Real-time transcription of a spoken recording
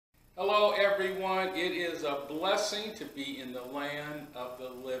hello everyone. It is a blessing to be in the land of the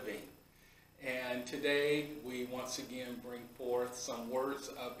living. And today we once again bring forth some words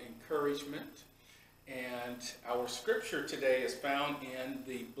of encouragement. And our scripture today is found in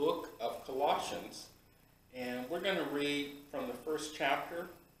the book of Colossians. And we're going to read from the first chapter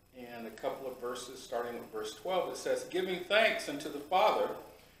and a couple of verses starting with verse 12. It says, "Giving thanks unto the Father,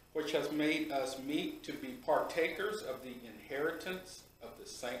 which has made us meet to be partakers of the inheritance of the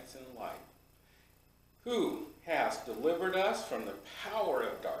saints in light, who has delivered us from the power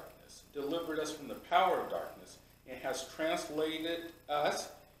of darkness, and has translated us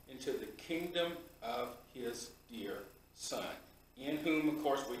into the kingdom of his dear Son, in whom, of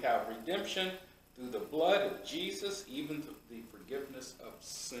course, we have redemption through the blood of Jesus, even the forgiveness of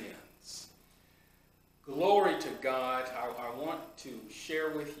sins." Glory to God. I want to share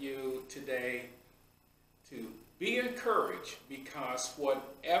with you today to be encouraged, because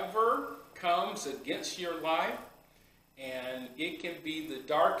whatever comes against your life, and it can be the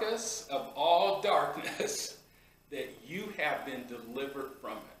darkest of all darkness, that you have been delivered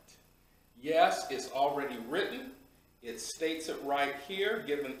from it. Yes, it's already written. It states it right here,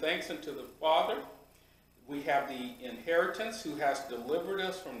 "Giving thanks unto the Father. We have the inheritance, who has delivered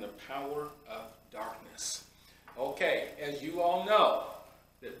us from the power of darkness." Okay, as you all know,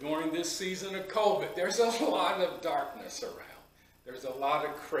 that during this season of COVID, there's a lot of darkness around. There's a lot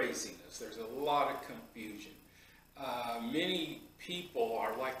of craziness. There's a lot of confusion. Many people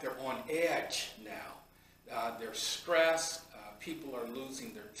are like they're on edge now. They're stressed. People are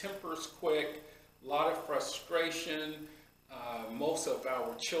losing their tempers quick. A lot of frustration. Most of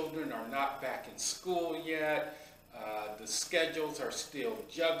our children are not back in school yet. The schedules are still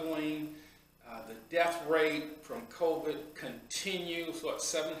juggling. The death rate from COVID continues,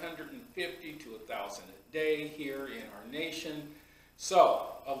 750 to 1,000 a day here in our nation.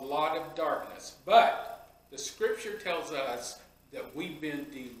 So, a lot of darkness. But the scripture tells us that we've been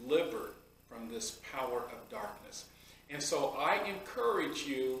delivered from this power of darkness. And so I encourage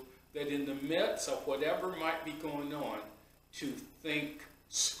you that in the midst of whatever might be going on, to think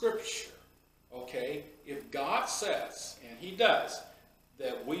scripture. Okay? If God says, and he does,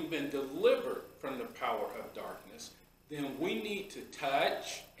 that we've been delivered from the power of darkness, then we need to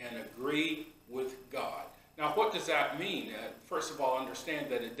touch and agree with God. Now, what does that mean? First of all, understand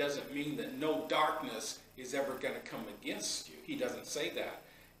that it doesn't mean that no darkness is ever going to come against you. He doesn't say that.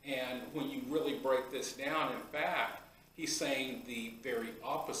 And when you really break this down, in fact, he's saying the very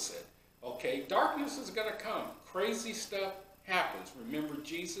opposite. Okay, darkness is going to come. Crazy stuff happens. Remember,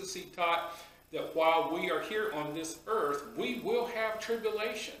 Jesus, he taught that while we are here on this earth, we will have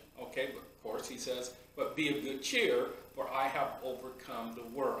tribulation. Okay, but of course he says, "But be of good cheer, for I have overcome the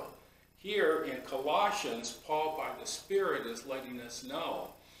world." Here in Colossians, Paul, by the Spirit, is letting us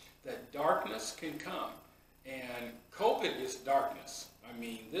know that darkness can come. And COVID is darkness. I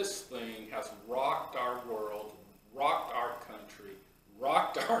mean, this thing has rocked our world, rocked our country,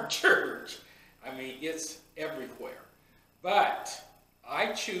 rocked our church. I mean, it's everywhere. But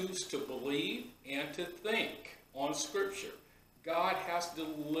I choose to believe and to think on Scripture. God has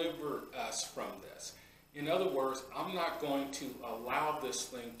delivered us from this. In other words, I'm not going to allow this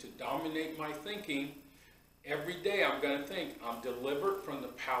thing to dominate my thinking. Every day I'm going to think I'm delivered from the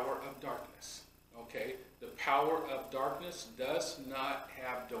power of darkness. Okay? The power of darkness does not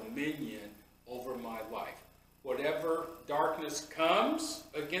have dominion over my life. Whatever darkness comes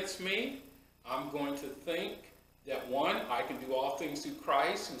against me, I'm going to think that, one, I can do all things through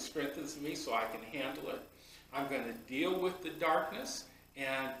Christ who strengthens me, so I can handle it. I'm going to deal with the darkness,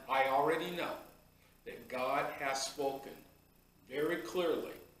 and I already know that God has spoken very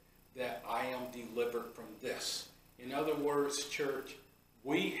clearly that I am delivered from this. In other words, church,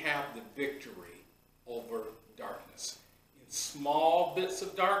 we have the victory over darkness. In small bits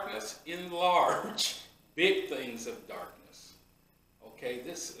of darkness, in large, big things of darkness. Okay,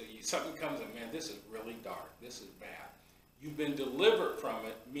 something comes in, man, this is really dark. This is bad. You've been delivered from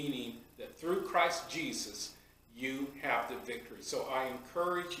it, meaning that through Christ Jesus, you have the victory. So I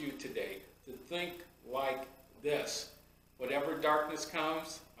encourage you today to think like this. Whatever darkness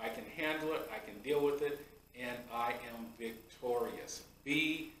comes, I can handle it, I can deal with it, and I am victorious.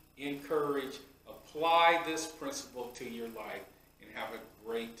 Be encouraged. Apply this principle to your life, and have a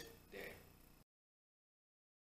great